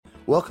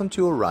Welcome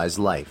to Arise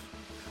Life,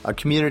 a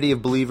community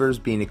of believers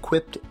being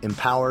equipped,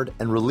 empowered,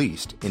 and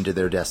released into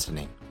their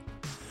destiny.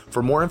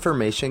 For more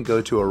information,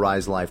 go to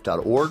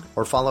ariselife.org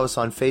or follow us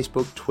on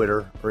Facebook,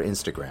 Twitter, or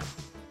Instagram.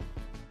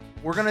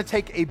 We're going to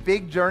take a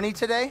big journey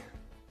today,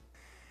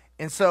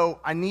 and so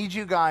I need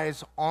you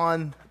guys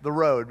on the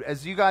road.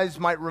 As you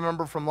guys might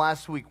remember from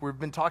last week, we've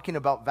been talking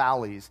about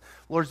valleys.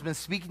 The Lord's been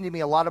speaking to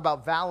me a lot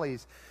about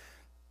valleys,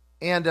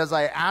 and as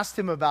I asked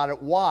him about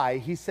it, why,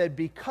 he said,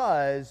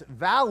 because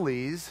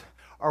valleys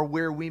are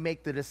where we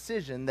make the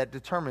decision that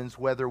determines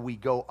whether we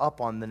go up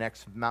on the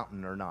next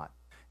mountain or not.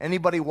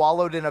 Anybody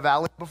wallowed in a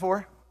valley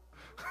before?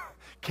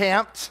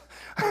 Camped?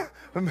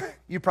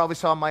 You probably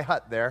saw my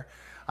hut there.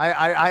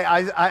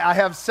 I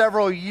have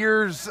several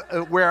years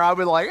where I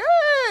was like,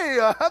 hey,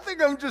 I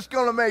think I'm just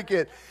going to make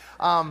it.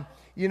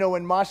 You know,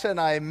 when Masha and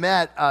I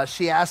met,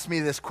 she asked me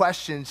this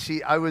question.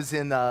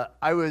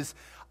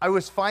 I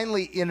was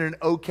finally in an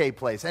okay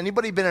place.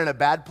 Anybody been in a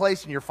bad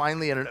place and you're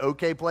finally in an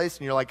okay place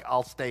and you're like,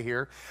 I'll stay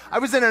here? I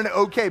was in an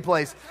okay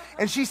place.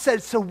 And she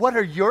said, so what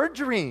are your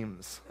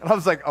dreams? And I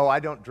was like, oh,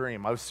 I don't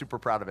dream. I was super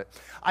proud of it.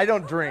 I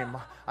don't dream.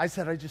 I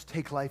said, I just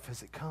take life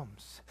as it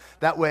comes.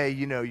 That way,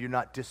 you know, you're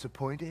not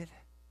disappointed,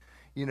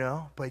 you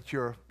know, but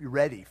you're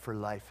ready for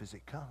life as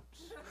it comes.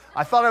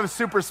 I thought I was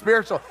super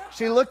spiritual.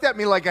 She looked at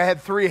me like I had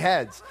 3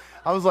 heads.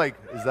 I was like,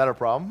 is that a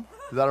problem?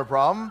 Is that a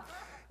problem?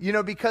 You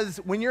know, because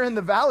when you're in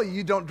the valley,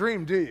 you don't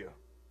dream, do you?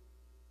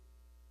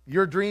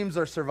 Your dreams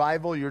are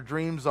survival. Your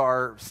dreams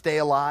are stay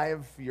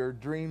alive. Your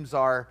dreams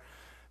are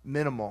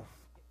minimal.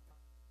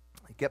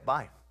 Get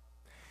by.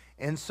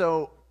 And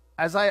so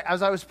as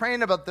I was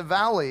praying about the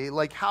valley,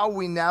 like how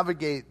we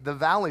navigate the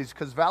valleys,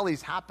 because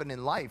valleys happen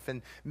in life.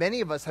 And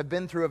many of us have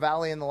been through a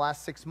valley in the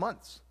last 6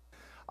 months.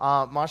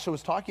 Masha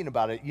was talking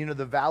about it. You know,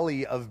 the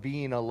valley of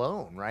being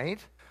alone, right?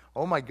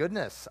 Oh, my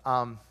goodness.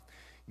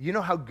 You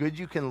know how good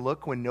you can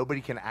look when nobody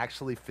can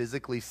actually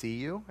physically see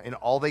you and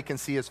all they can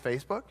see is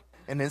Facebook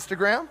and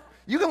Instagram?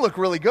 You can look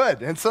really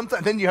good, and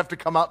sometimes then you have to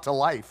come out to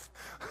life.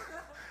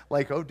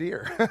 Like, oh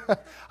dear,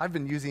 I've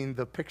been using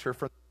the picture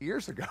from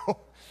years ago.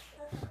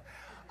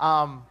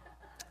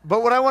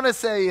 But what I want to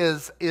say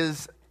is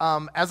as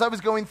I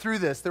was going through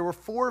this, there were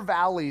 4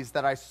 valleys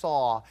that I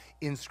saw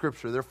in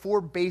Scripture. There are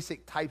 4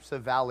 basic types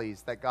of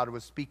valleys that God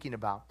was speaking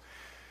about.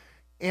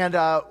 And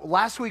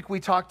last week we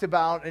talked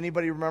about,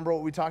 anybody remember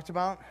what we talked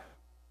about?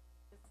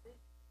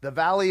 The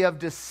valley of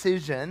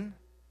decision.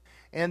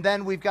 And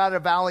then we've got a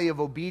valley of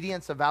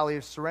obedience, a valley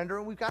of surrender.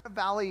 And we've got a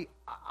valley,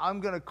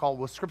 I'm going to call,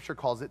 well, Scripture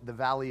calls it the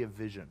valley of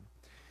vision.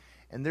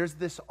 And there's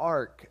this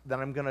arc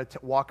that I'm going to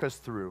walk us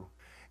through.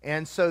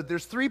 And so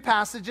there's 3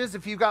 passages.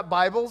 If you've got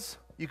Bibles,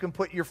 you can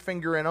put your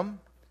finger in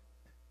them.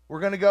 We're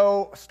going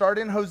to start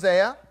in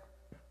Hosea.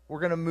 We're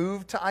going to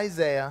move to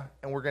Isaiah,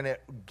 and we're going to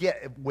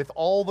get, with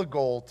all the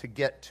goal, to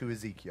get to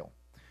Ezekiel.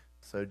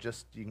 So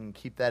just, you can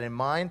keep that in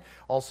mind.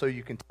 Also,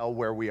 you can tell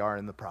where we are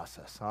in the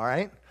process, all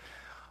right?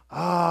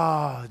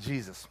 Ah,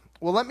 Jesus.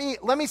 Well, let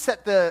me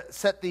set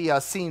the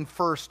scene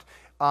first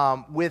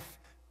with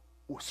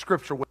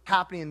Scripture, what's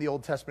happening in the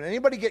Old Testament.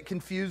 Anybody get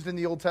confused in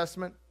the Old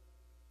Testament?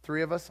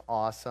 3 of us?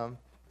 Awesome.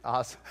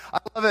 I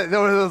love it. It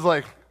was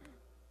like...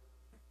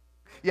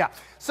 Yeah,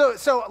 so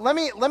let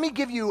me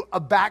give you a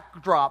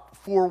backdrop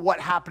for what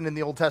happened in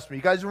the Old Testament.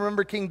 You guys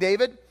remember King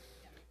David?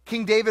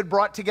 King David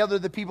brought together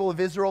the people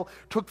of Israel,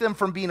 took them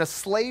from being a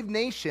slave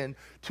nation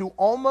to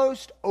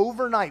almost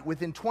overnight,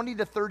 within 20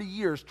 to 30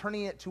 years,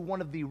 turning it to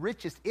one of the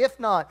richest, if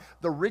not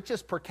the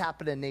richest per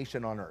capita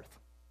nation on earth.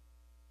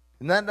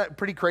 Isn't that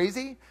pretty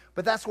crazy?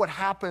 But that's what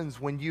happens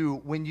when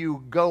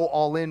you go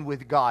all in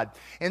with God.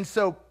 And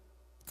so,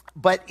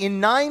 but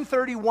in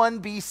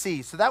 931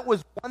 BC, so that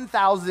was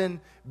 1000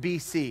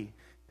 BC.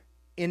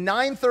 In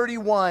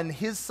 931,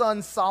 his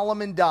son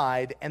Solomon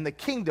died, and the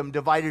kingdom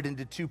divided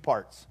into 2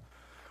 parts.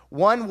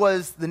 One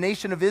was the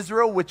nation of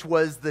Israel, which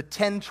was the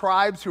 10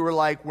 tribes who were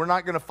like, we're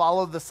not going to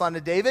follow the son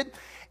of David.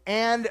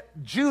 And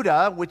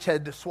Judah, which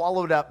had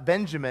swallowed up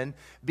Benjamin,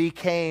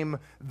 became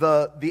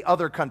the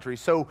other country.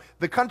 So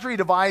the country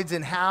divides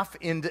in half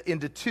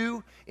into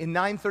 2 in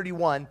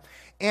 931.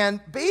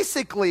 And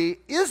basically,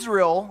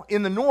 Israel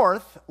in the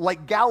north,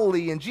 like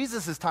Galilee in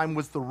Jesus' time,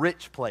 was the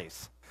rich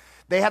place.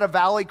 They had a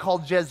valley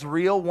called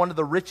Jezreel, one of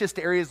the richest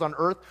areas on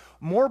earth.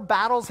 More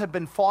battles have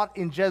been fought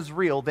in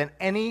Jezreel than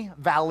any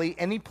valley,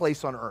 any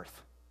place on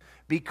earth,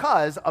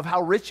 because of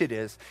how rich it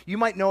is. You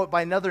might know it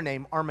by another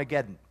name,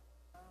 Armageddon,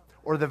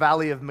 or the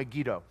Valley of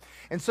Megiddo.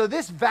 And so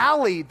this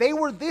valley, they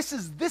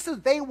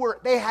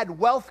had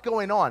wealth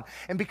going on.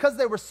 And because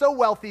they were so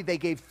wealthy, they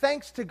gave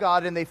thanks to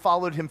God and they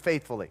followed him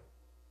faithfully.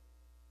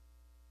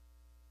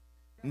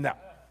 No.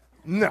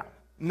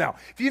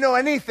 If you know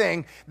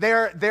anything,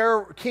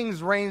 their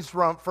kings ranged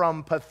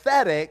from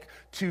pathetic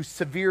to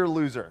severe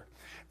loser.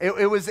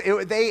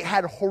 They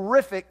had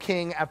horrific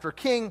king after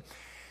king.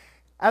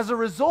 As a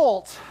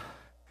result,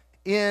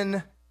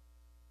 my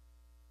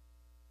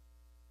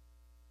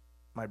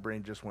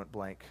brain just went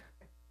blank.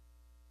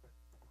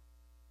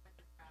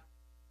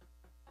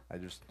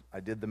 I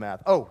did the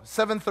math.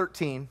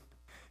 713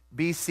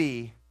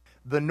 BC,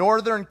 the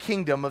northern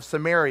kingdom of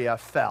Samaria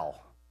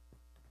fell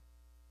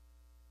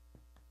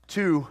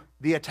to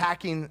the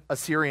attacking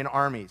Assyrian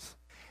armies.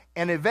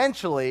 And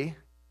eventually,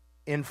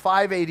 in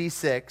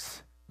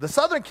 586, the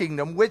southern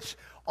kingdom, which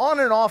on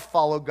and off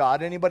followed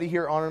God. Anybody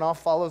here on and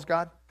off follows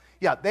God?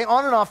 Yeah, they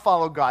on and off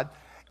followed God.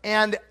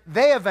 And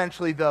they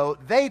eventually, though,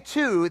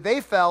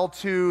 they fell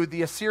to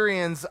the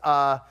Assyrians,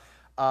 the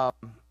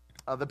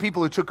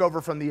people who took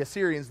over from the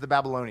Assyrians, the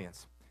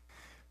Babylonians.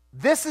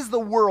 This is the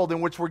world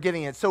in which we're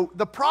getting it. So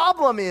the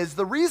problem is,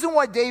 the reason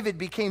why David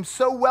became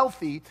so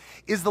wealthy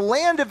is the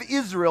land of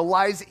Israel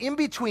lies in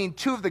between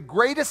two of the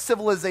greatest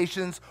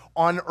civilizations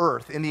on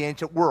earth in the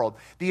ancient world,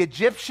 the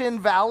Egyptian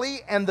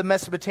valley and the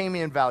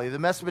Mesopotamian valley. The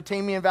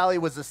Mesopotamian valley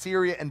was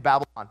Assyria and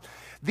Babylon.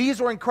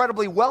 These were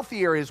incredibly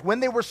wealthy areas. When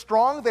they were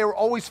strong, they were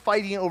always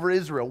fighting over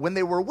Israel. When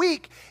they were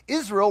weak,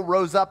 Israel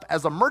rose up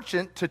as a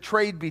merchant to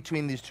trade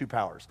between these two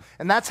powers.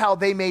 And that's how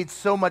they made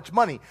so much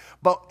money.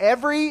 But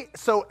every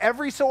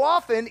so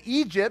often,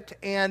 Egypt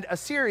and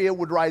Assyria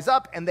would rise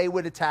up and they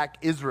would attack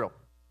Israel.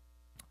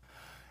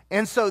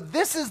 And so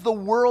this is the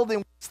world in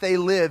which they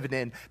lived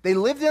in. They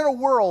lived in a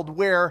world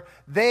where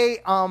they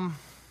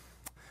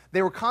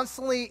were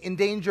constantly in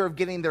danger of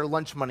getting their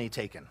lunch money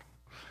taken.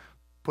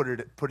 Put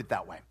it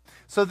that way.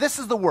 So this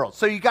is the world.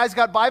 So you guys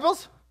got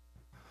Bibles?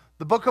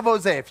 The book of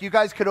Hosea. If you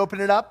guys could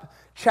open it up,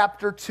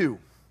 chapter 2.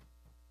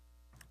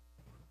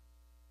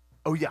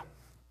 Oh yeah.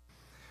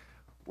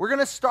 We're going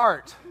to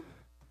start.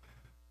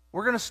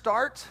 Before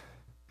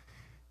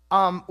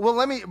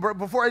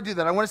I do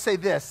that, I want to say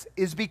this,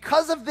 is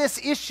because of this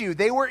issue,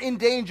 they were in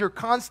danger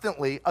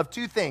constantly of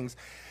two things.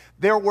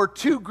 There were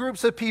two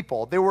groups of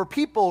people. There were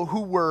people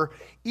who were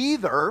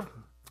either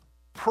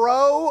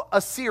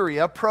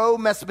pro-Assyria,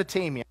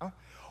 pro-Mesopotamia,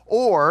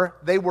 or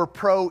they were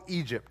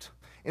pro-Egypt.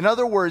 In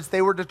other words,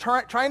 they were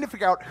trying to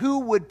figure out who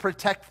would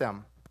protect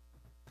them.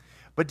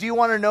 But do you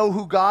want to know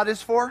who God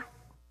is for?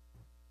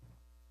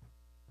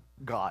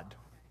 God.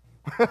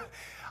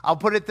 I'll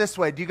put it this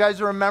way. Do you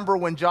guys remember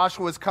when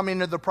Joshua was coming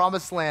into the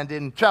promised land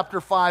in chapter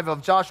 5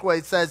 of Joshua?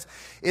 It says,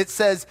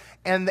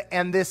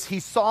 he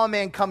saw a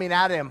man coming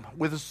at him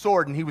with a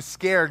sword, and he was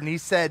scared, and he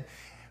said,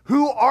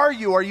 "Who are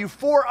you? Are you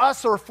for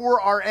us or for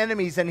our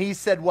enemies?" And he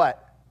said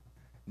what?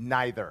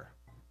 "Neither.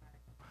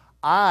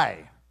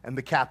 I am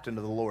the captain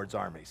of the Lord's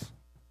armies."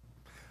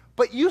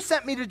 "But you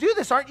sent me to do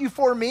this. Aren't you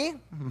for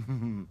me?"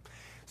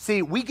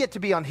 See, we get to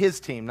be on his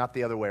team, not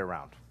the other way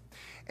around.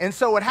 And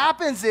so what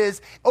happens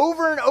is,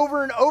 over and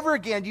over and over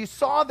again, you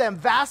saw them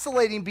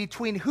vacillating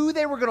between who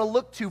they were going to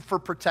look to for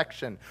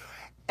protection.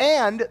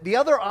 And the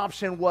other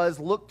option was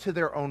look to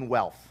their own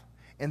wealth.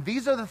 And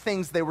these are the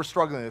things they were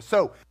struggling with.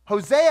 So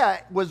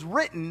Hosea was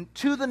written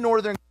to the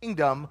northern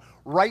kingdom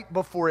right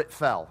before it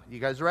fell. You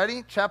guys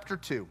ready? Chapter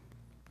 2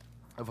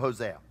 of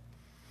Hosea.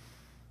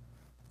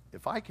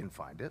 If I can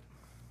find it.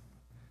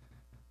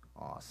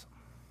 Awesome.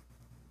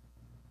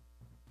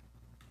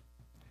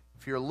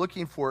 If you're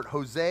looking for it,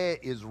 Hosea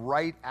is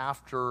right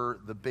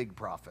after the big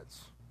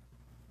prophets.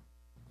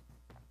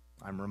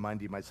 I'm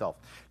reminding myself.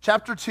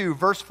 Chapter 2,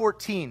 verse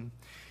 14.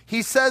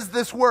 He says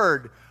this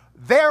word,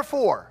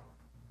 therefore.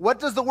 What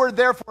does the word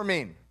therefore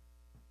mean?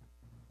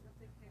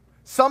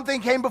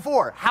 Something came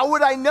before. How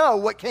would I know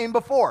what came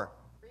before?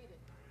 Read it.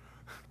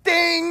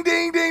 Ding,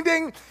 ding, ding,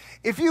 ding.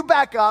 If you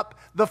back up,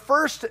 the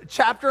first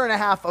chapter and a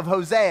half of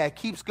Hosea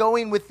keeps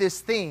going with this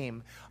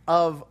theme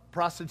of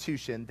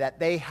prostitution, that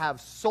they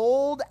have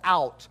sold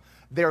out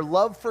their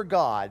love for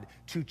God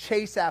to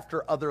chase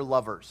after other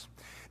lovers.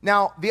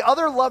 Now, the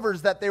other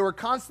lovers that they were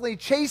constantly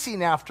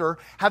chasing after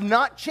have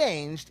not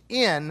changed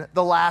in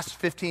the last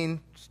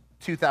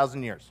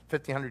 2,000 years,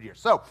 1,500 years.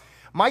 So,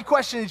 my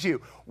question is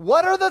you,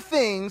 what are the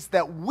things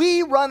that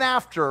we run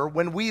after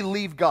when we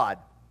leave God?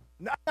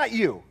 Not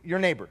you, your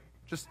neighbor.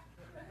 Just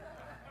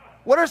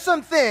what are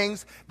some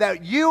things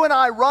that you and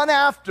I run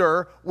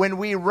after when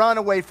we run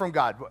away from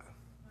God?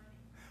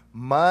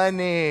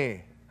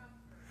 Money.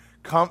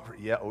 Comfort.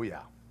 Yeah, oh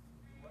yeah.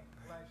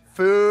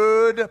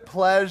 Food,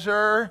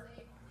 pleasure.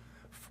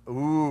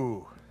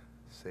 Ooh,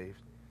 safe.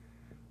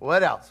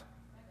 What else?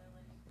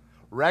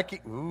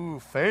 Ooh,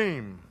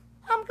 fame.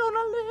 I'm gonna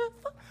live.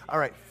 All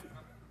right.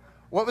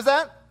 What was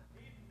that?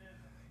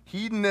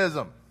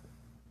 Hedonism.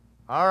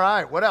 All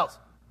right. What else?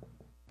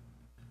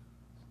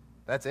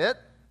 That's it?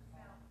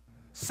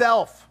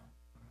 Self.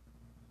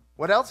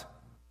 What else?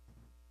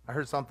 I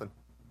heard something.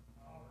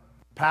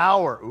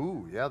 Power.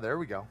 Ooh, yeah, there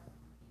we go.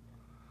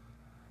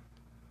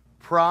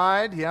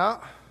 Pride, yeah.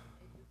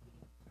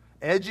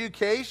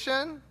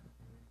 Education.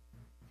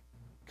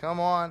 Come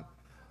on.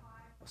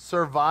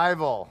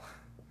 Survival.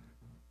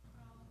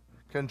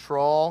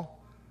 Control.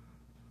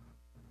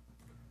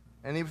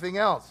 Anything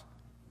else?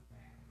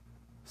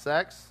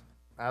 Sex.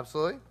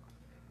 Absolutely.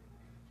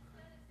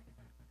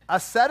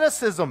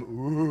 Asceticism.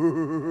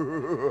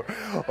 Ooh.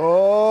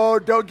 Oh,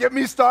 don't get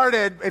me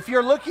started. If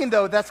you're looking,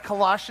 though, that's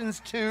Colossians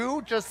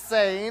 2, just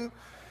saying,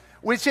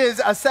 which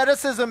is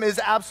asceticism is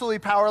absolutely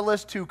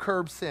powerless to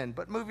curb sin.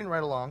 But moving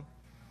right along.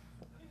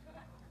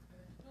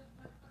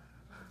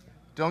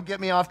 Don't get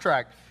me off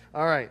track.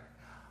 All right.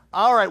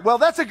 All right, well,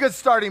 that's a good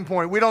starting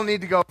point. We don't need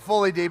to go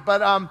fully deep,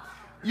 but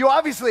you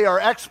obviously are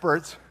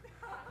experts.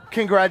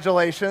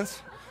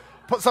 Congratulations.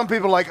 Some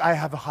people are like, I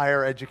have a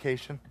higher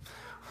education.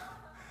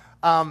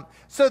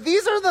 So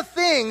these are the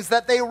things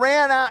that they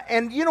ran out,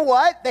 and you know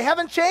what? They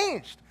haven't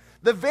changed.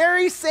 The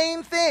very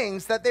same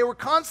things that they were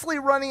constantly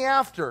running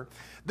after.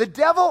 The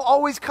devil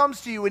always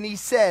comes to you and he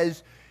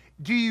says,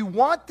 do you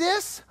want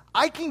this?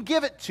 I can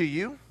give it to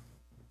you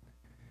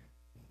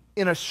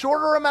in a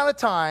shorter amount of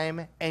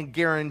time and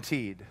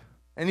guaranteed.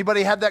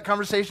 Anybody had that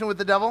conversation with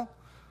the devil?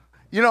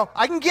 You know,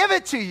 I can give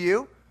it to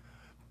you,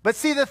 but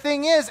see, the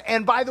thing is,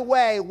 and by the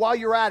way, while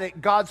you're at it,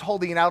 God's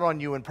holding out on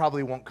you and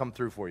probably won't come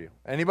through for you.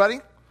 Anybody?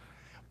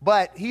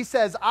 But he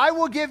says, I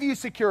will give you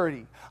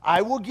security.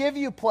 I will give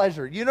you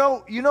pleasure. You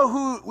know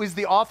who was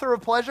the author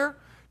of pleasure?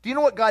 Do you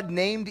know what God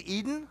named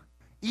Eden?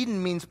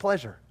 Eden means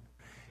pleasure.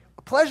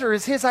 Pleasure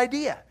is his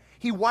idea.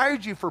 He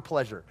wired you for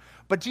pleasure.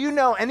 But do you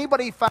know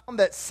anybody found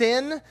that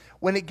sin,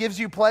 when it gives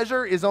you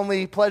pleasure, is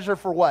only pleasure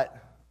for what?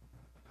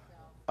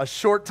 A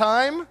short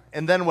time,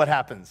 and then what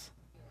happens?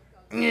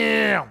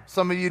 Yeah.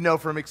 Some of you know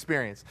from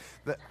experience.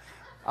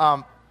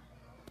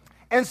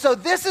 And so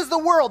this is the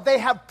world. They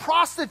have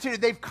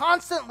prostituted. They've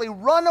constantly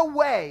run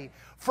away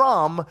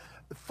from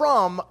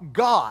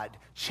God,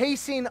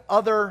 chasing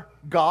other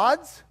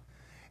gods.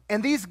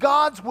 And these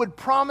gods would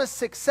promise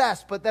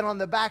success, but then on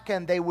the back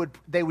end, they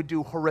would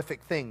do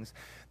horrific things.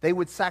 They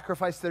would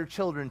sacrifice their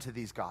children to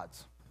these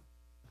gods.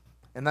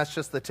 And that's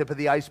just the tip of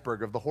the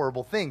iceberg of the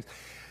horrible things.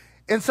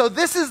 And so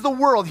this is the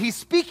world he's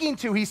speaking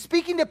to. He's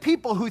speaking to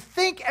people who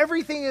think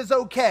everything is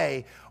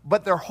okay,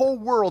 but their whole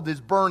world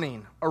is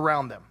burning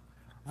around them.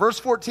 Verse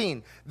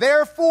 14,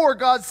 therefore,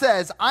 God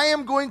says, I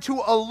am going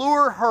to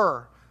allure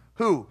her.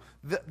 Who?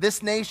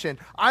 This nation.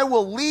 I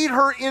will lead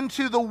her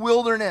into the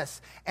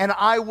wilderness, and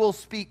I will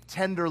speak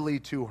tenderly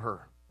to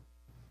her.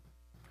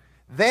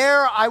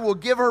 There I will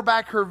give her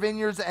back her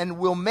vineyards and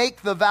will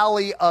make the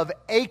valley of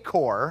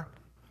Achor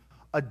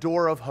a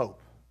door of hope.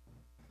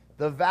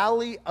 The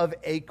valley of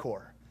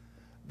Achor.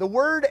 The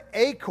word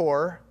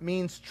Achor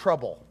means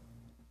trouble.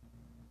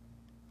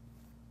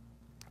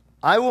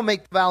 I will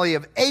make the valley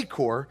of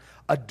Achor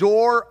a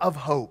door of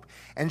hope.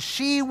 And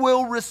she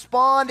will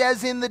respond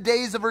as in the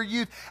days of her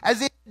youth,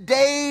 as in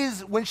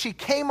days when she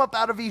came up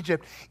out of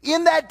Egypt.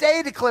 In that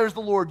day, declares the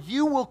Lord,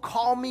 you will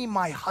call me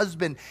my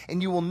husband,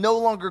 and you will no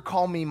longer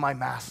call me my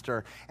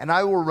master. And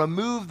I will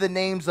remove the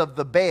names of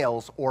the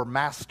Baals, or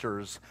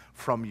masters,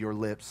 from your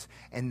lips,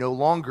 and no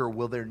longer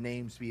will their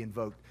names be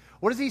invoked.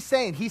 What is he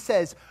saying? He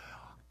says,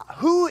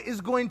 who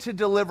is going to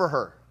deliver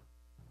her?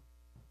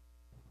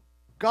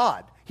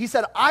 God. He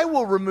said, I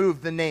will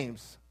remove the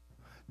names.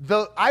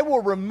 I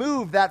will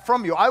remove that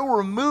from you. I will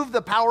remove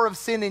the power of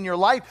sin in your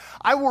life.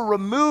 I will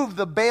remove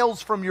the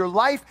Baals from your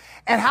life.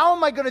 And how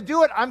am I going to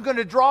do it? I'm going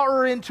to draw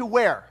her into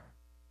where?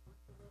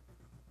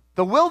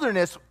 The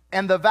wilderness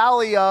and the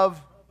valley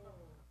of...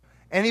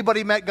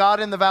 Anybody met God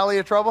in the valley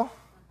of trouble?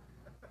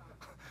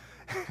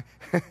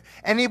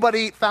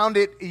 Anybody found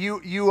it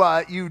you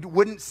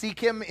wouldn't seek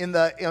him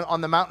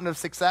on the mountain of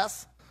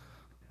success?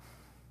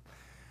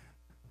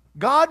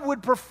 God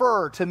would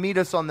prefer to meet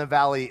us on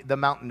the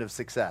mountain of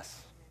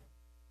success.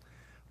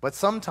 But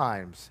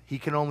sometimes he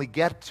can only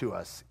get to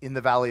us in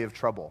the valley of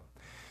trouble.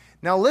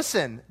 Now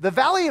listen, the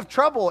valley of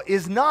trouble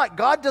is not,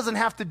 God doesn't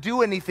have to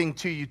do anything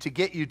to you to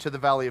get you to the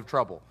valley of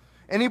trouble.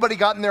 Anybody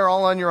gotten there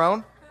all on your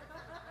own?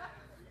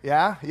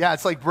 Yeah,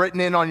 it's like written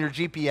in on your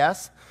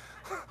GPS.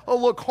 Oh,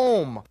 look,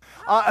 home.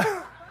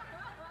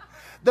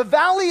 The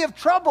valley of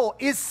trouble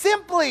is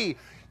simply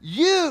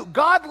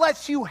God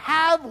lets you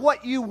have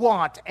what you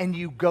want and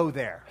you go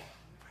there.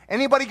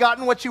 Anybody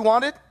gotten what you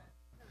wanted?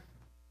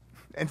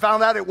 And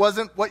found out it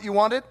wasn't what you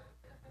wanted?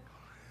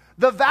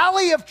 The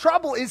valley of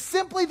trouble is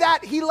simply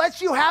that. He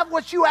lets you have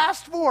what you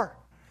asked for.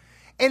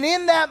 And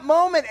in that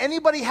moment,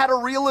 anybody had a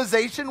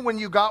realization when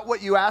you got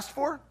what you asked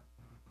for?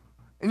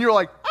 And you're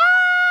like,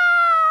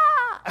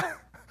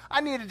 I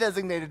need a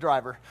designated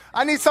driver.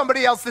 I need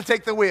somebody else to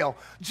take the wheel.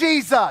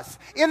 Jesus.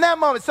 In that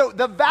moment. So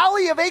the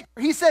valley of Achor,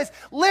 he says,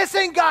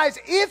 listen, guys,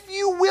 if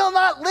you will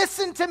not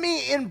listen to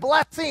me in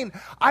blessing,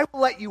 I will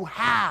let you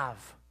have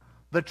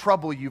the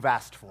trouble you've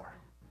asked for.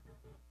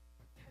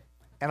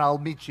 And I'll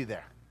meet you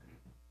there.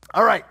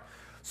 All right.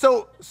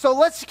 So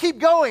let's keep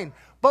going.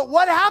 But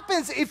what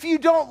happens if you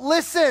don't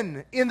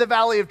listen in the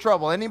valley of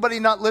trouble? Anybody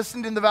not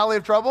listened in the valley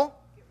of trouble?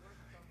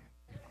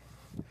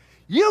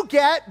 You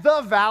get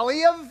the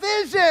valley of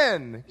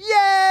vision.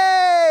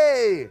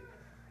 Yay!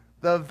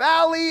 The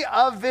valley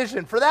of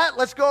vision. For that,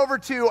 let's go over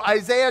to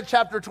Isaiah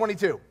chapter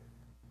 22.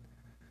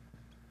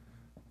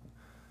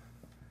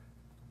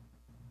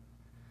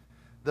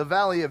 The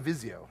valley of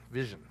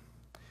vision.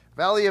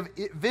 Valley of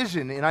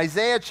vision in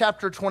Isaiah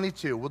chapter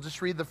 22. We'll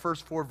just read the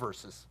first 4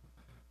 verses.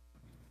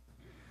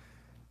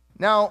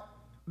 Now,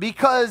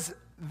 because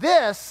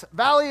this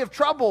valley of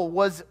trouble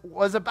was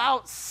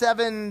about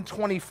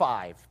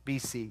 725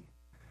 BC.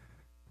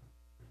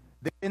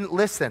 They didn't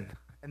listen,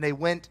 and they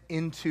went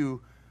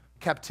into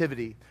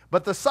captivity.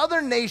 But the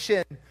southern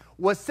nation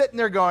was sitting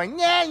there going,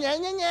 yeah, yeah,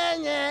 yeah, yeah,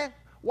 yeah.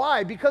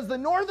 Why? Because the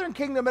northern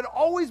kingdom had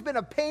always been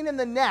a pain in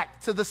the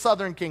neck to the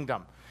southern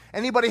kingdom.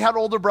 Anybody had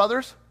older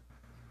brothers?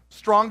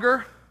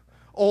 Stronger?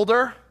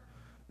 Older?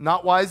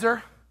 Not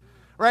wiser?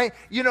 Right?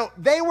 You know,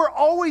 they were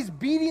always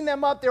beating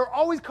them up. They were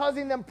always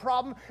causing them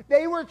problems.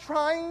 They were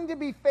trying to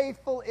be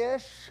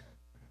faithful-ish.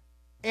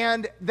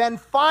 And then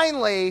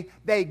finally,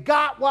 they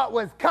got what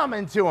was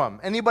coming to them.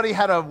 Anybody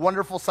had a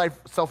wonderful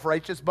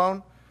self-righteous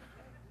bone?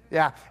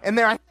 Yeah. And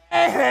they're like,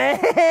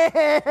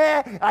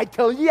 I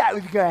told you that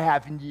was going to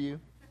happen to you.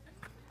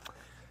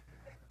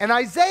 And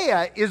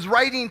Isaiah is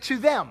writing to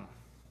them.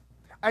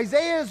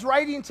 Isaiah is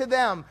writing to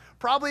them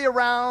probably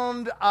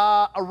around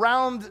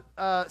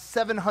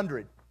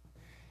 700.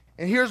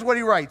 And here's what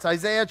he writes,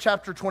 Isaiah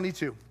chapter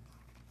 22.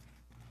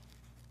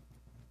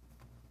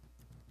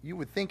 You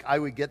would think I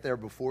would get there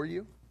before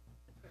you,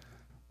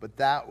 but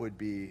that would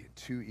be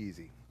too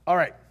easy. All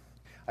right,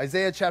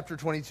 Isaiah chapter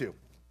 22.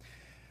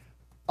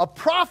 A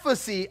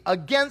prophecy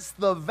against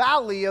the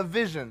valley of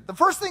vision. The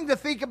first thing to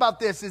think about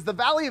this is the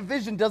valley of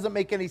vision doesn't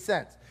make any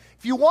sense.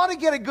 If you want to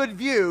get a good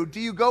view,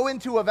 do you go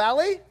into a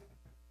valley?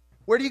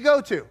 Where do you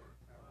go to?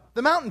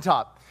 The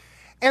mountaintop.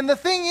 And the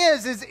thing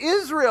is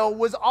Israel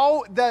was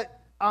all that.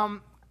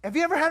 Have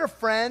you ever had a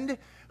friend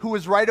who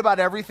was right about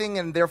everything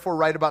and therefore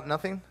right about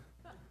nothing?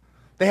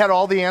 They had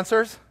all the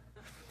answers.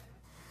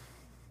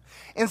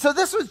 And so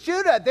this was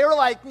Judah. They were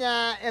like,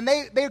 nah, and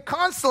they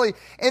constantly,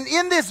 and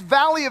in this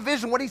valley of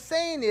vision, what he's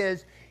saying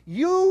is,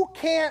 you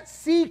can't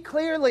see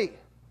clearly.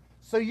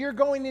 So you're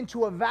going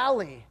into a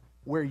valley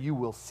where you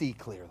will see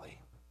clearly.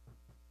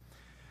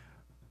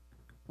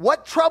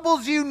 What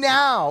troubles you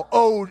now,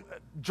 O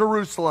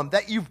Jerusalem,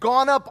 that you've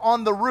gone up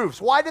on the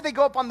roofs? Why did they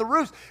go up on the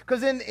roofs?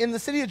 Because in the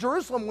city of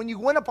Jerusalem, when you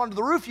went up onto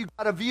the roof, you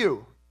got a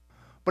view.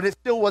 But it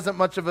still wasn't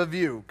much of a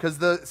view, because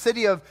the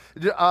city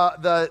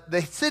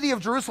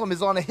of Jerusalem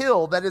is on a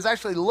hill that is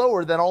actually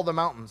lower than all the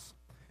mountains.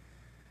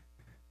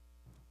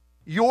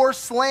 Your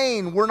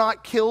slain were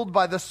not killed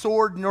by the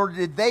sword, nor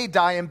did they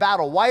die in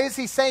battle. Why is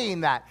he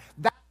saying that?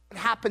 That's what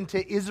happened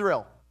to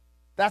Israel.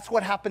 That's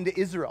what happened to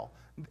Israel.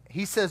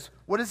 He says,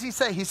 what does he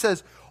say? He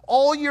says,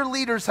 all your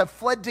leaders have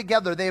fled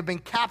together. They have been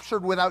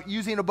captured without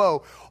using a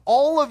bow.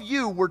 All of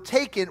you were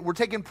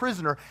taken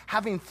prisoner,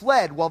 having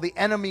fled while the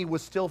enemy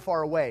was still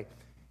far away.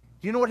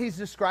 Do you know what he's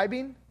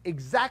describing?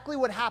 Exactly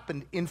what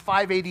happened in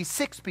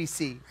 586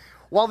 BC.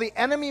 While the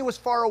enemy was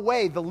far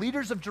away, the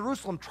leaders of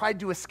Jerusalem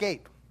tried to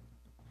escape.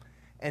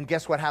 And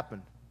guess what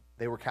happened?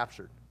 They were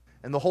captured.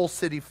 And the whole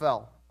city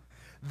fell.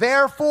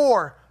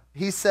 Therefore,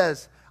 he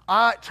says,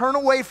 turn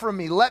away from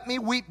me. Let me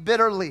weep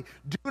bitterly.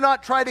 Do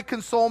not try to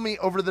console me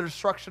over the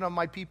destruction of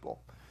my people.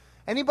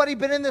 Anybody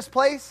been in this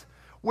place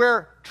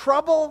where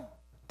trouble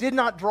did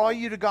not draw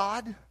you to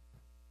God?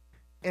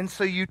 And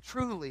so you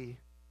truly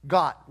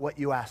got what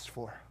you asked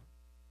for.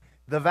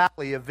 The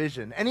valley of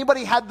vision.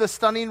 Anybody had the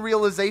stunning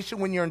realization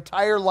when your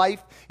entire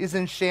life is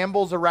in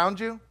shambles around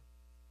you?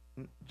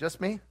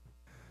 Just me?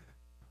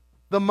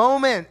 The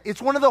moment,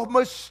 it's one of the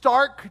most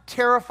stark,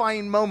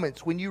 terrifying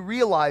moments when you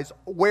realize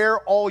where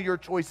all your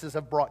choices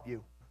have brought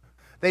you.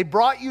 They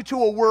brought you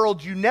to a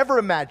world you never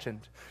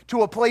imagined,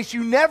 to a place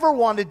you never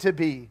wanted to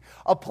be,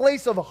 a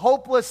place of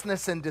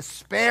hopelessness and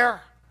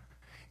despair.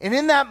 And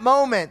in that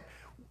moment,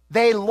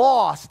 they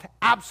lost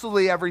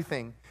absolutely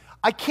everything.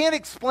 I can't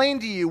explain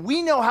to you.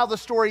 We know how the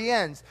story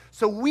ends,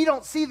 so we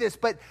don't see this,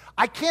 but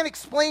I can't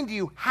explain to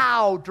you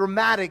how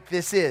dramatic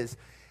this is.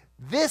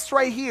 This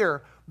right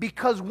here,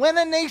 because when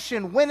a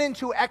nation went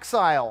into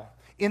exile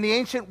in the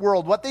ancient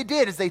world, what they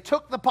did is they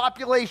took the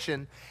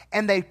population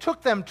and they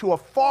took them to a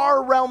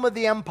far realm of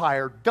the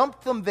empire,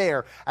 dumped them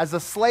there as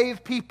a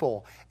slave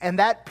people, and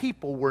that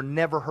people were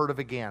never heard of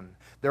again.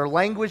 Their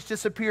language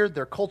disappeared,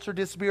 their culture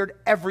disappeared,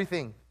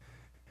 everything.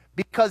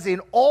 Because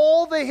in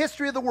all the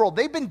history of the world,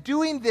 they've been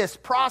doing this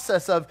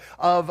process of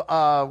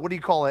what do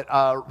you call it?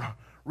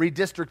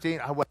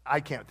 Redistricting. I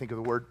can't think of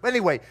the word. But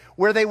anyway,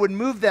 where they would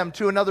move them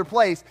to another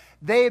place.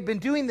 They had been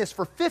doing this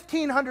for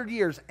 1,500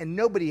 years, and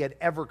nobody had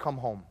ever come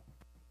home.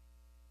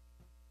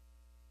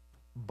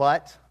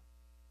 But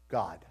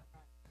God.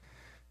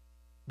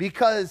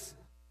 Because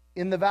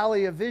in the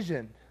valley of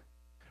vision,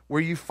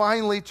 where you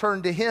finally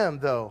turn to Him,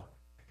 though,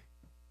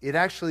 it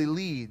actually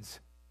leads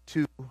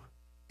to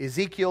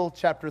Ezekiel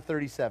chapter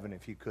 37,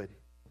 if you could.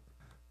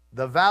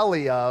 The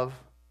valley of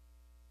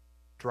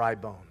dry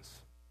bones.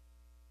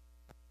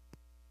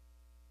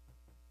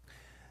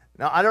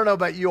 Now, I don't know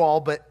about you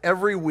all, but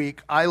every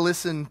week I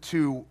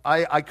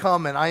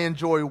come and I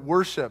enjoy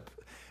worship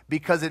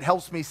because it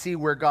helps me see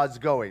where God's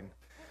going.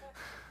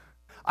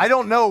 I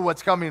don't know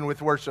what's coming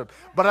with worship,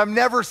 but I've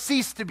never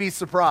ceased to be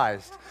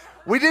surprised.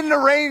 We didn't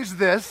arrange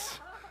this,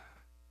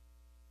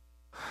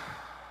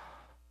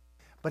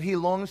 but He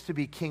longs to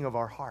be King of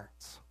our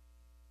hearts.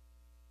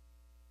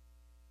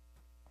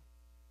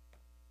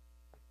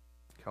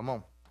 Come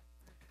on.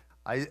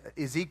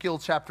 Ezekiel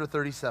chapter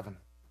 37.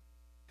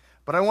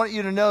 But I want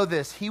you to know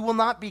this. He will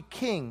not be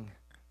king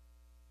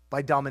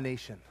by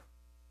domination.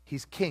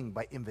 He's king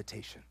by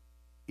invitation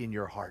in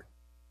your heart.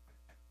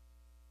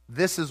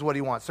 This is what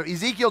He wants. So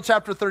Ezekiel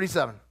chapter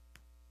 37.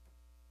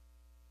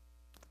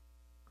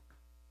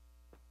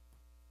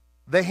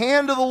 The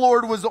hand of the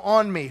Lord was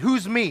on me.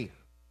 Who's me?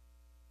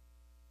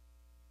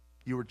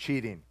 You were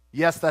cheating.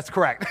 Yes, that's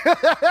correct.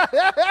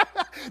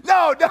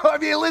 No, I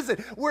mean,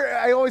 listen,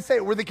 I always say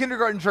we're the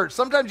kindergarten church.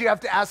 Sometimes you have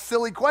to ask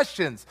silly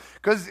questions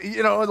because,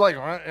 like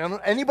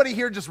anybody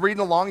here just reading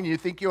along and you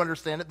think you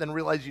understand it, then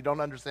realize you don't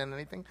understand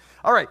anything.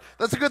 All right,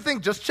 that's a good thing,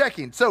 just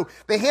checking. So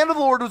the hand of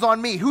the Lord was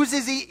on me. Who's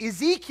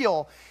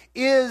Ezekiel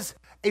is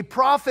a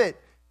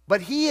prophet, but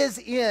he is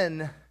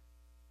in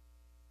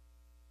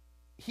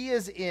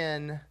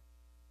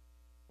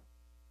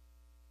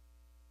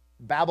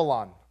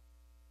Babylon.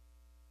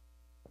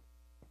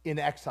 In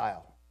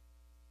exile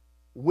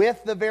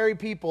with the very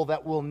people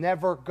that will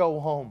never go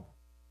home.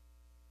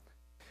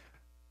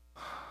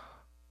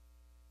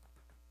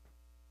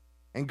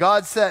 And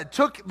God said,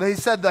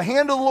 the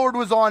hand of the Lord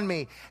was on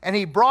me, and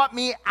he brought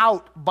me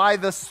out by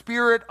the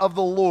Spirit of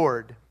the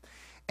Lord,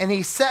 and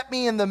he set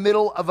me in the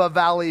middle of a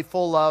valley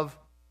full of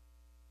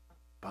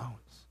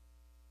bones.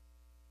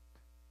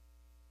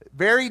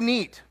 Very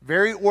neat,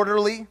 very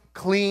orderly,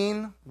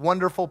 clean,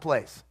 wonderful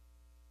place.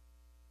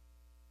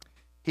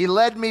 He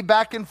led me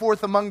back and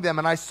forth among them,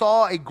 and I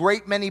saw a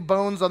great many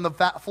bones on the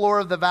floor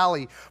of the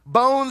valley,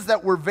 bones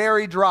that were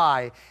very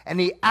dry. And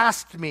he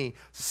asked me,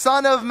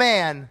 Son of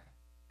man,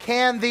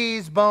 can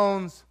these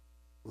bones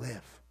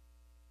live?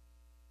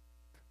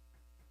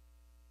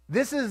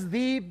 This is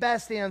the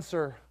best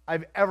answer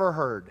I've ever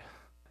heard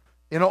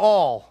in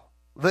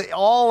probably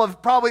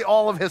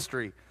all of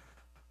history.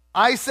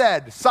 I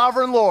said,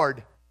 Sovereign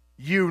Lord,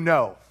 you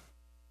know.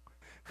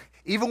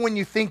 Even when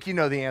you think you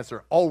know the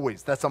answer,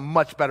 always, that's a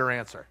much better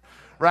answer,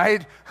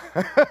 right?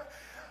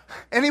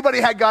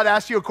 Anybody had God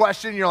ask you a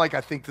question, you're like,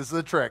 I think this is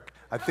a trick.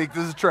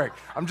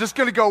 I'm just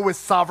going to go with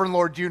Sovereign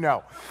Lord, you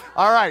know.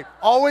 All right,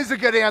 always a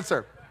good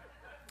answer.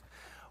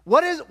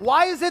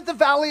 Why is it the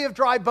valley of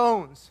dry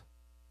bones?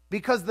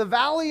 Because the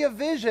valley of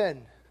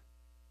vision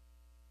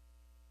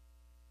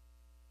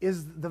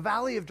is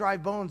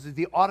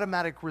the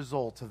automatic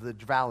result of the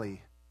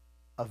valley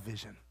of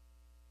vision.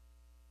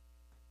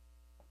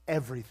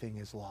 Everything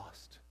is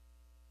lost.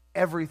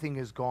 Everything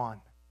is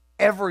gone.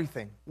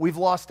 Everything. We've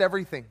lost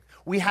everything.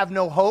 We have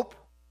no hope.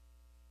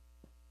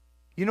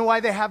 You know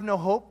why they have no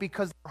hope?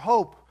 Because their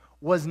hope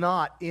was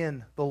not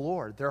in the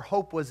Lord. Their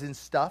hope was in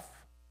stuff.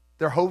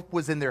 Their hope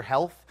was in their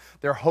health.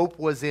 Their hope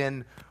was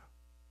in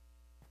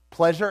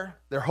pleasure.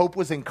 Their hope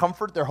was in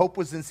comfort. Their hope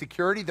was in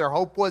security. Their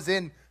hope was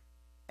in,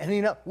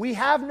 we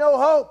have no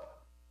hope.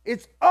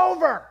 It's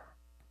over.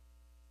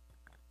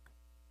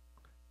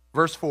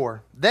 Verse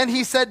 4, then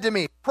he said to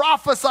me,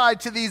 prophesy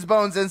to these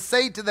bones and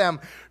say to them,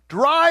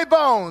 dry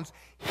bones,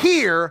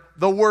 hear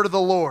the word of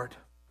the Lord.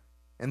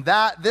 And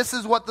this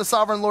is what the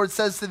sovereign Lord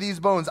says to these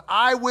bones.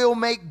 I will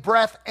make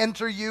breath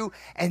enter you,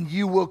 and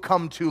you will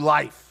come to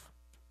life.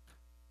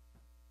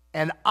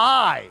 And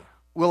I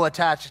will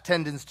attach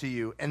tendons to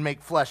you and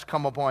make flesh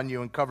come upon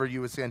you and cover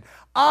you with skin.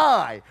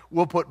 I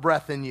will put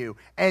breath in you,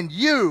 and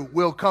you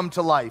will come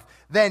to life.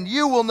 Then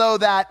you will know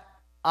that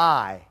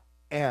I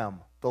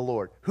am the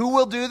Lord. Who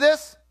will do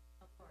this?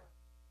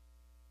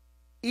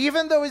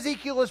 Even though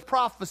Ezekiel is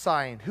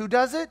prophesying, who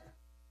does it?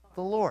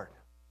 The Lord.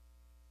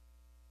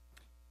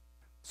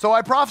 So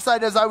I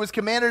prophesied as I was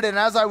commanded, and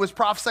as I was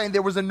prophesying,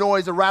 there was a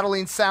noise, a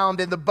rattling sound,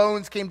 and the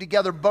bones came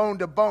together, bone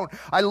to bone.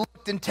 I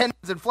looked, and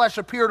tendons and flesh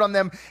appeared on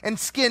them, and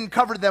skin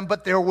covered them,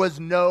 but there was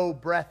no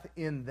breath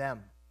in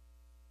them.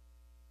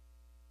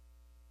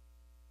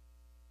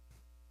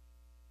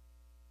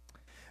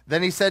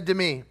 Then he said to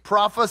me,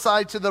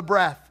 prophesy to the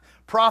breath.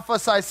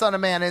 Prophesy, son of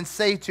man, and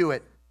say to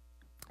it.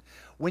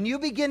 When you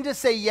begin to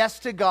say yes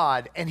to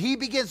God and he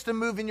begins to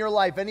move in your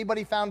life,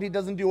 anybody found he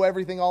doesn't do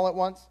everything all at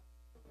once?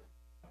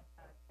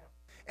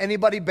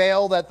 Anybody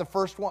bailed at the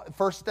first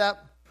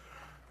step?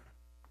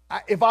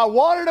 If I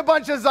wanted a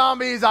bunch of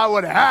zombies, I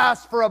would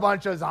ask for a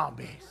bunch of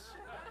zombies.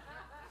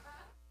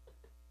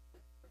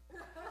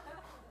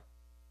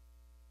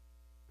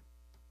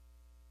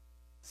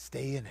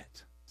 Stay in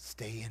it.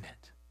 Stay in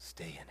it.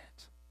 Stay in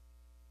it.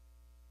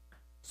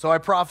 So I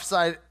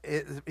prophesied,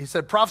 he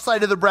said, prophesy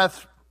to the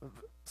breath,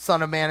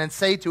 son of man, and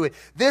say to it,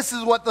 this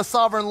is what the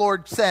sovereign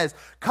Lord says.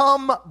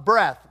 Come,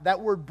 breath. That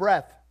word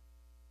breath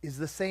is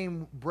the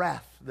same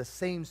breath, the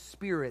same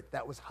spirit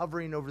that was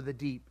hovering over the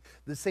deep,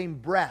 the same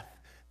breath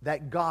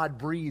that God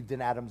breathed in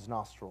Adam's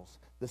nostrils,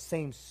 the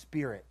same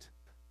spirit.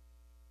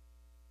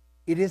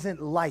 It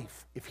isn't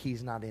life if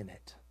he's not in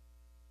it.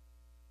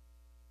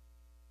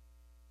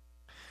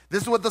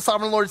 This is what the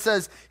sovereign Lord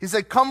says. He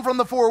said, come from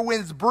the four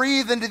winds,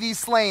 breathe into these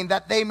slain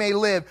that they may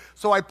live.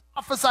 So I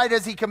prophesied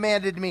as he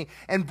commanded me,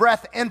 and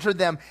breath entered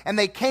them, and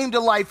they came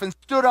to life and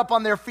stood up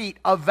on their feet,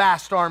 a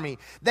vast army.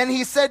 Then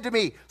he said to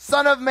me,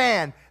 son of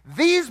man,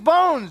 these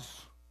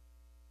bones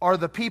are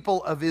the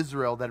people of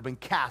Israel that have been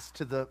cast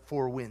to the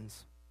four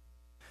winds.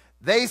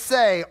 They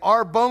say,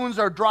 our bones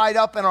are dried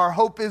up and our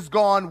hope is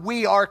gone.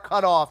 We are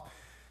cut off.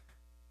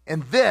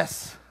 And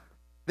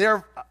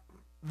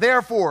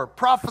therefore,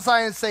 prophesy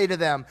and say to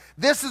them,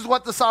 this is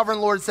what the sovereign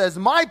Lord says,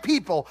 my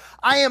people,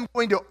 I am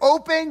going to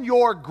open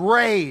your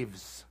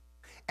graves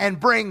and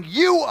bring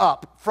you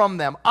up from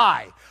them.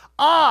 I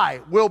I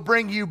will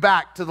bring you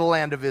back to the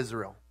land of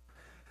Israel.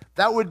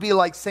 That would be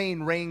like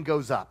saying rain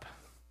goes up.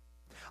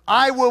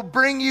 I will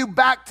bring you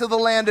back to the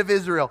land of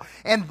Israel.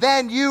 And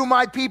then you,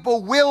 my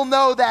people, will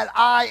know that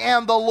I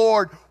am the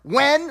Lord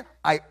when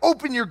I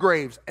open your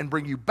graves and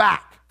bring you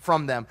back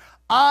from them.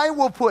 I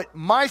will put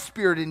my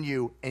spirit in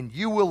you, and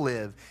you will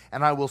live,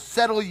 and I will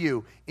settle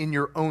you in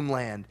your own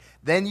land.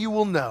 Then you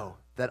will know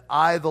that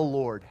I, the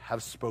Lord,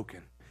 have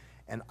spoken,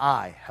 and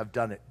I have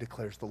done it,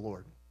 declares the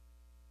Lord.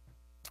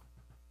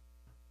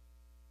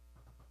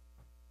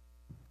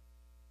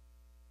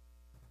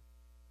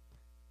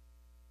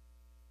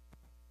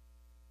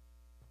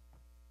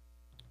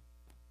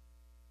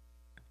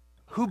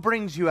 Who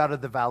brings you out of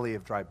the valley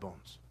of dry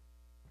bones?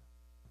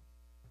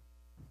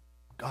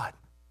 God.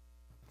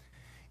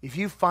 If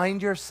you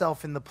find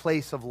yourself in the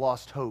place of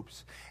lost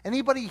hopes,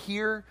 anybody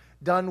here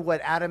done what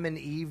Adam and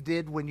Eve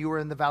did when you were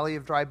in the valley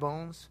of dry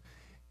bones?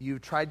 You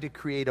tried to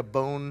create a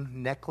bone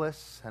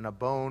necklace and a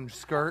bone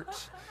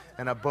skirt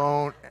and a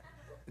bone,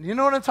 you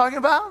know what I'm talking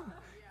about?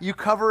 You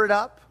cover it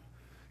up.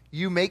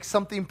 You make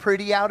something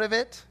pretty out of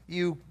it.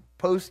 You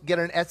get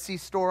an Etsy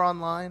store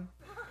online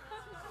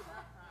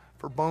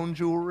for bone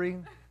jewelry.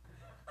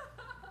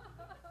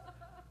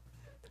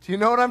 Do you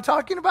know what I'm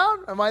talking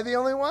about? Am I the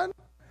only one?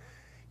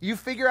 You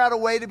figure out a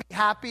way to be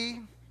happy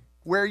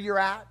where you're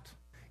at.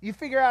 You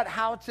figure out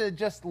how to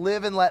just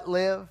live and let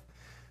live.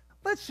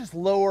 Let's just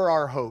lower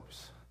our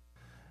hopes.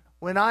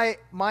 When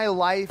my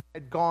life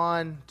had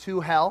gone to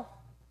hell,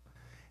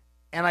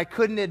 and I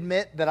couldn't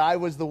admit that I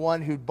was the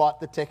one who'd bought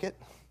the ticket,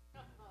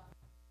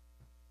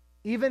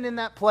 even in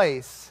that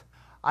place,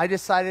 I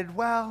decided,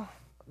 well,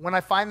 when I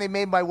finally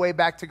made my way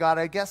back to God,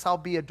 I guess I'll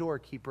be a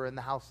doorkeeper in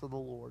the house of the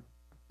Lord.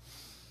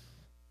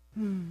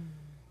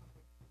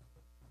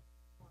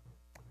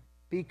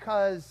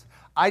 Because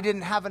I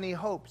didn't have any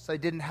hopes. I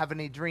didn't have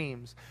any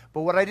dreams.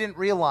 But what I didn't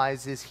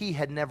realize is He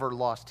had never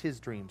lost His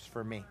dreams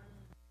for me.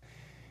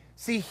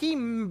 See, He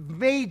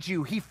made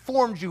you. He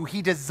formed you.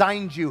 He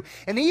designed you.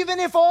 And even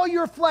if all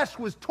your flesh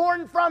was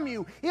torn from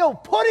you, He'll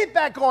put it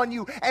back on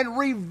you and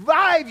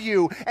revive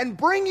you and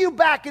bring you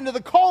back into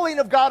the calling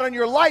of God on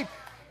your life.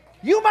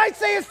 You might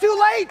say it's too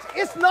late.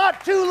 It's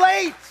not too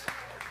late.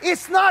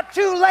 It's not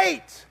too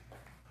late.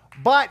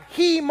 But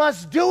He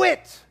must do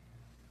it.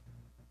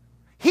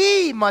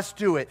 He must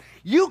do it.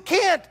 You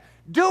can't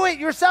do it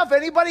yourself.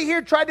 Anybody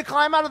here tried to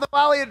climb out of the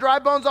valley of dry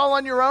bones all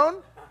on your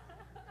own?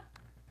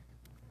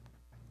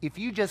 If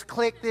you just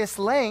click this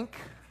link,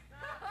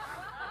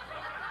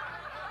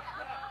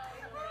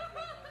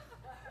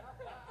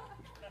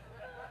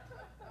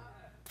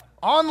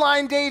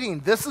 online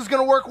dating, this is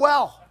going to work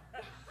well.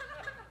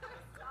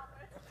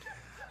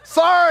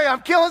 Sorry,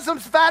 I'm killing some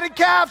fatted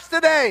calves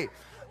today.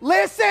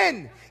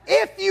 Listen,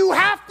 if you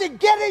have to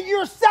get it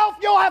yourself,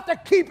 you'll have to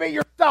keep it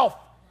yourself.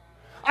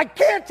 I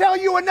can't tell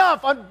you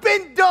enough. I've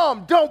been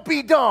dumb. Don't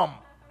be dumb.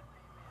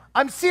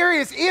 I'm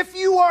serious. If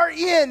you are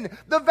in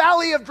the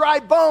valley of dry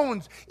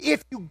bones,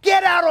 if you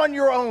get out on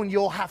your own,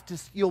 you'll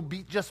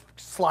just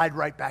slide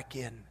right back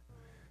in.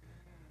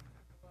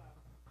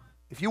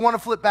 If you want to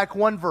flip back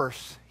one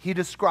verse,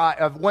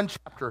 one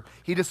chapter,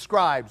 he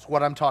describes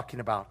what I'm talking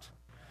about.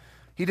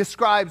 He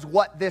describes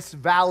what this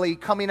valley,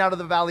 coming out of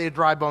the valley of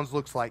dry bones,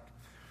 looks like.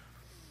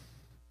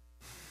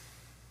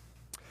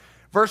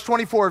 Verse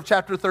 24 of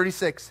chapter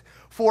 36.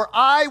 For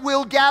I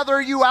will gather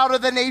you out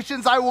of the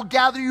nations. I will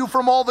gather you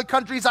from all the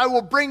countries. I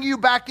will bring you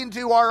back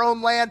into our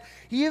own land.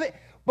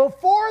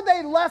 Before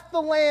they left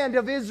the land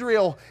of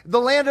Israel,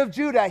 the land of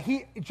Judah,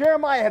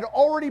 Jeremiah had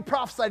already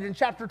prophesied in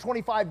chapter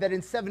 25 that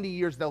in 70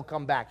 years they'll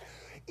come back.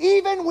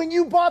 Even when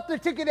you bought the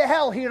ticket to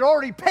hell, He had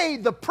already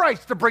paid the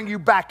price to bring you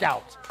back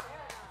out.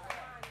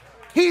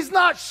 He's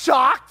not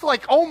shocked,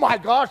 like, oh my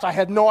gosh, I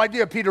had no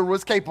idea Peter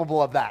was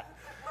capable of that.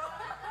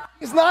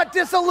 He's not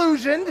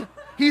disillusioned.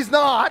 He's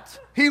not.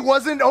 He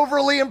wasn't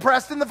overly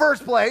impressed in the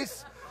first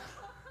place.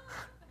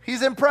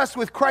 He's impressed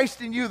with Christ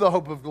in you, the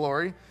hope of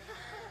glory.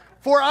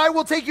 For I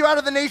will take you out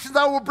of the nations.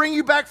 I will bring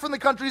you back from the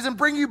countries and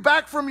bring you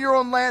back from your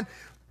own land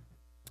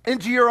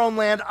into your own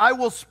land. I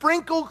will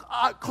sprinkle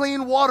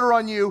clean water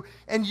on you,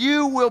 and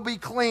you will be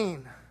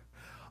clean.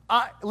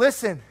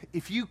 Listen,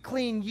 if you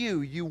clean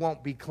you, you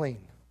won't be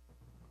clean.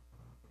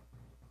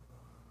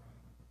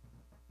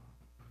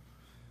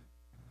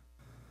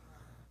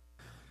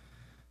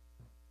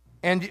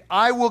 And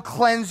I will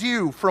cleanse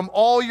you from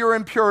all your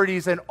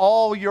impurities and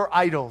all your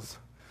idols.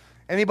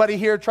 Anybody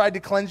here tried to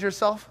cleanse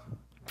yourself?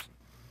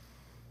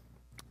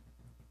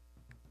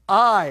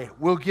 I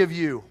will give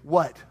you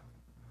what?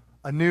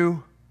 A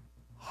new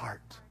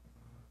heart.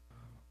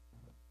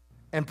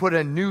 And put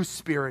a new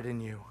spirit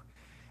in you.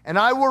 And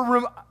I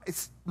will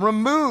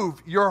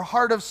remove your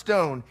heart of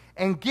stone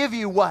and give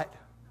you what?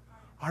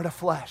 Heart of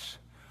flesh.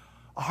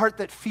 A heart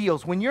that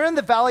feels. When you're in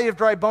the valley of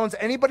dry bones,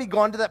 anybody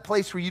gone to that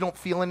place where you don't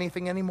feel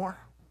anything anymore?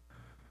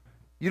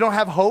 You don't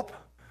have hope?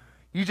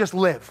 You just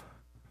live.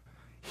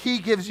 He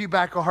gives you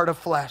back a heart of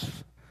flesh,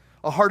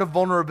 a heart of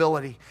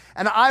vulnerability.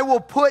 And I will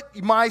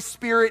put my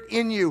spirit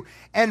in you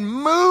and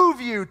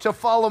move you to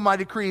follow my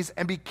decrees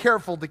and be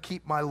careful to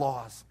keep my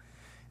laws.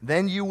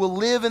 Then you will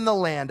live in the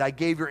land I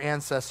gave your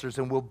ancestors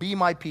and will be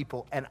my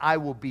people, and I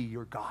will be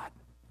your God.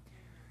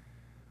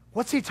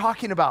 What's he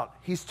talking about?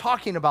 He's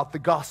talking about the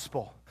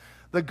gospel.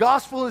 The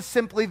gospel is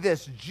simply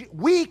this.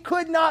 We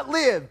could not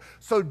live,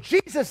 so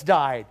Jesus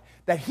died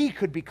that he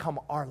could become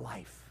our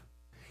life.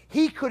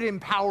 He could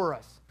empower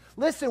us.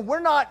 Listen, we're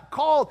not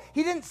called,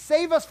 he didn't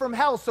save us from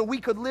hell so we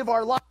could live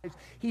our lives.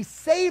 He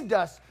saved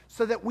us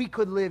so that we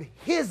could live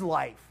his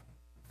life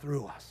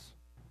through us.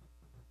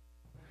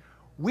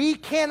 We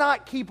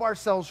cannot keep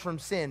ourselves from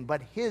sin,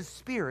 but his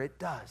Spirit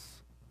does.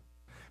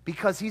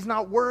 Because he's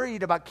not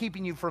worried about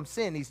keeping you from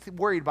sin. He's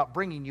worried about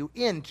bringing you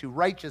into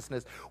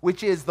righteousness,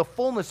 which is the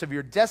fullness of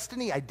your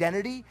destiny,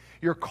 identity,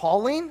 your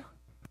calling.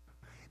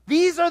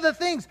 These are the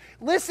things.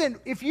 Listen,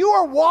 if you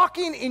are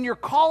walking in your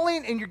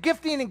calling and your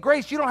gifting and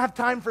grace, you don't have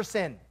time for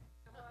sin.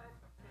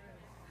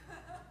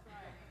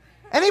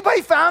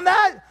 Anybody found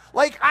that?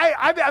 Like,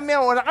 I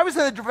mean, when I was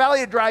in the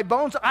Valley of Dry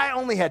Bones, I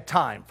only had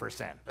time for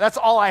sin. That's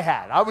all I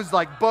had. I was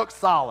like book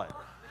solid.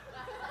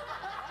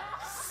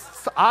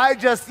 I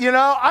just, I'm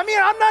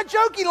not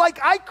joking. Like,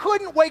 I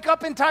couldn't wake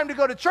up in time to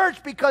go to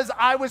church because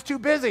I was too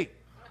busy.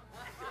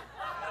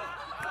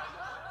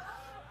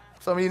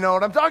 Some of you know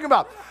what I'm talking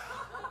about.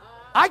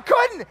 I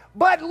couldn't.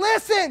 But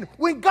listen,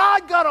 when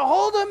God got a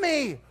hold of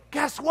me,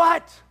 guess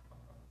what?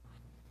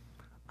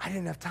 I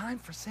didn't have time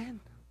for sin.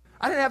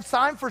 I didn't have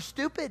time for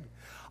stupid.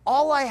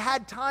 All I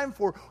had time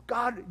for,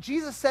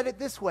 Jesus said it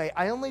this way,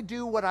 I only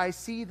do what I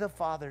see the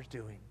Father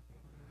doing.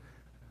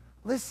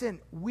 Listen,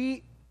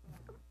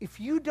 if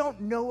you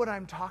don't know what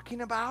I'm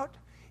talking about,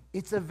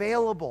 it's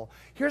available.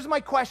 Here's my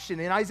question.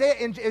 In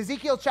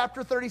Ezekiel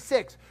chapter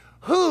 36,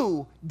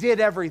 who did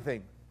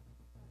everything?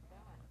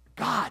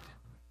 God.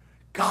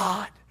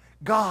 God.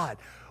 God.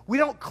 We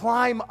don't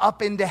climb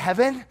up into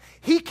heaven.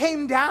 He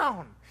came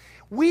down.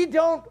 We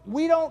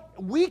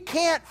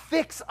can't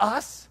fix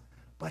us,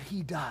 but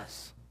he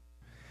does.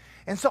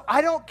 And so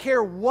I don't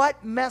care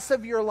what mess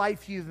of your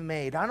life you've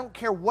made. I don't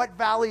care what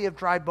valley of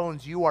dry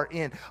bones you are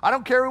in. I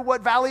don't care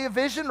what valley of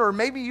vision, or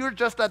maybe you're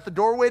just at the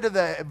doorway to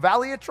the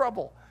valley of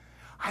trouble.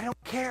 I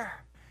don't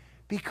care,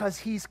 because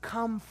he's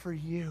come for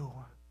you.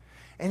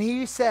 And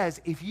he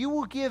says, if you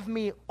will give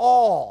me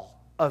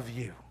all of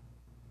you,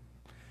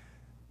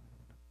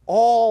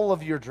 all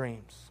of your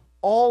dreams,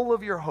 all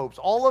of your hopes,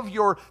 all of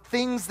your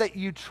things that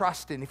you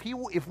trust in,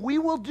 if we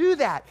will do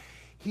that,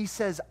 he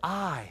says,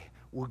 I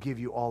will give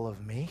you all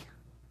of me,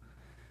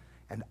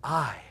 and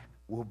I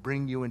will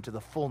bring you into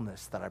the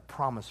fullness that I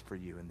promised for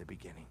you in the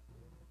beginning.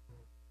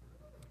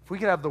 If we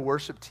could have the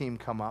worship team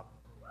come up.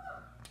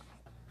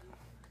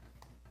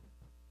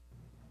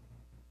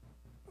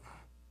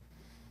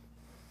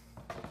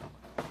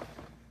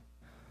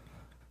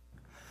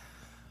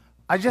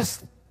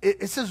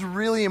 This is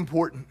really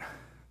important.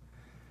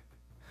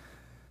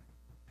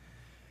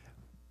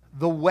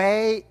 The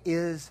way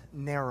is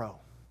narrow.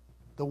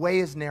 The way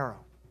is narrow.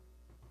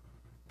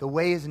 The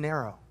way is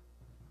narrow.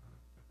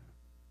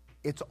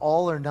 It's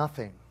all or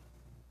nothing.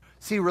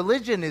 See,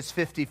 religion is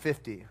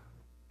 50-50.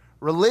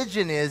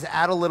 Religion is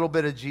add a little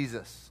bit of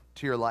Jesus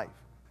to your life.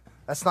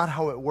 That's not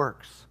how it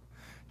works.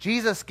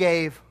 Jesus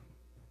gave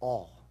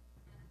all.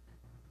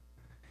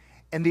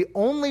 And the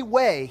only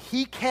way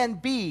he can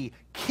be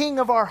king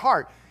of our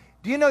heart.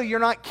 Do you know you're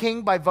not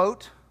king by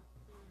vote?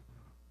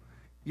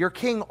 You're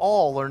king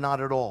all or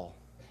not at all.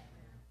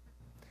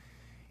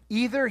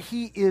 Either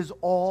he is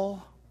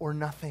all or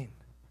nothing.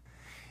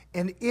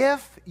 And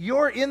if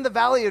you're in the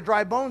valley of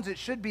dry bones, it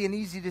should be an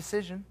easy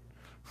decision.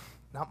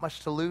 Not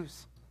much to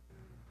lose.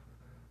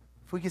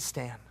 If we could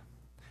stand.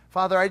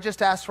 Father, I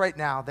just ask right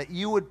now that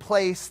you would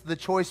place the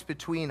choice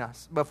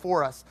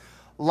before us,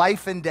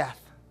 life and death.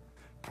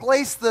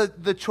 Place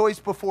the choice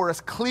before us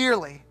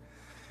clearly.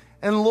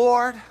 And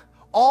Lord,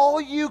 all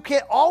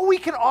we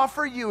can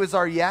offer you is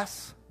our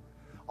yes.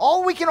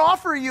 All we can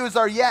offer you is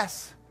our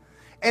yes.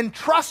 And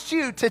trust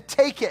you to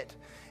take it.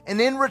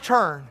 And in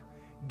return,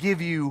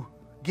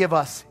 give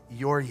us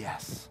your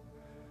yes.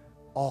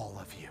 All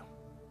of you.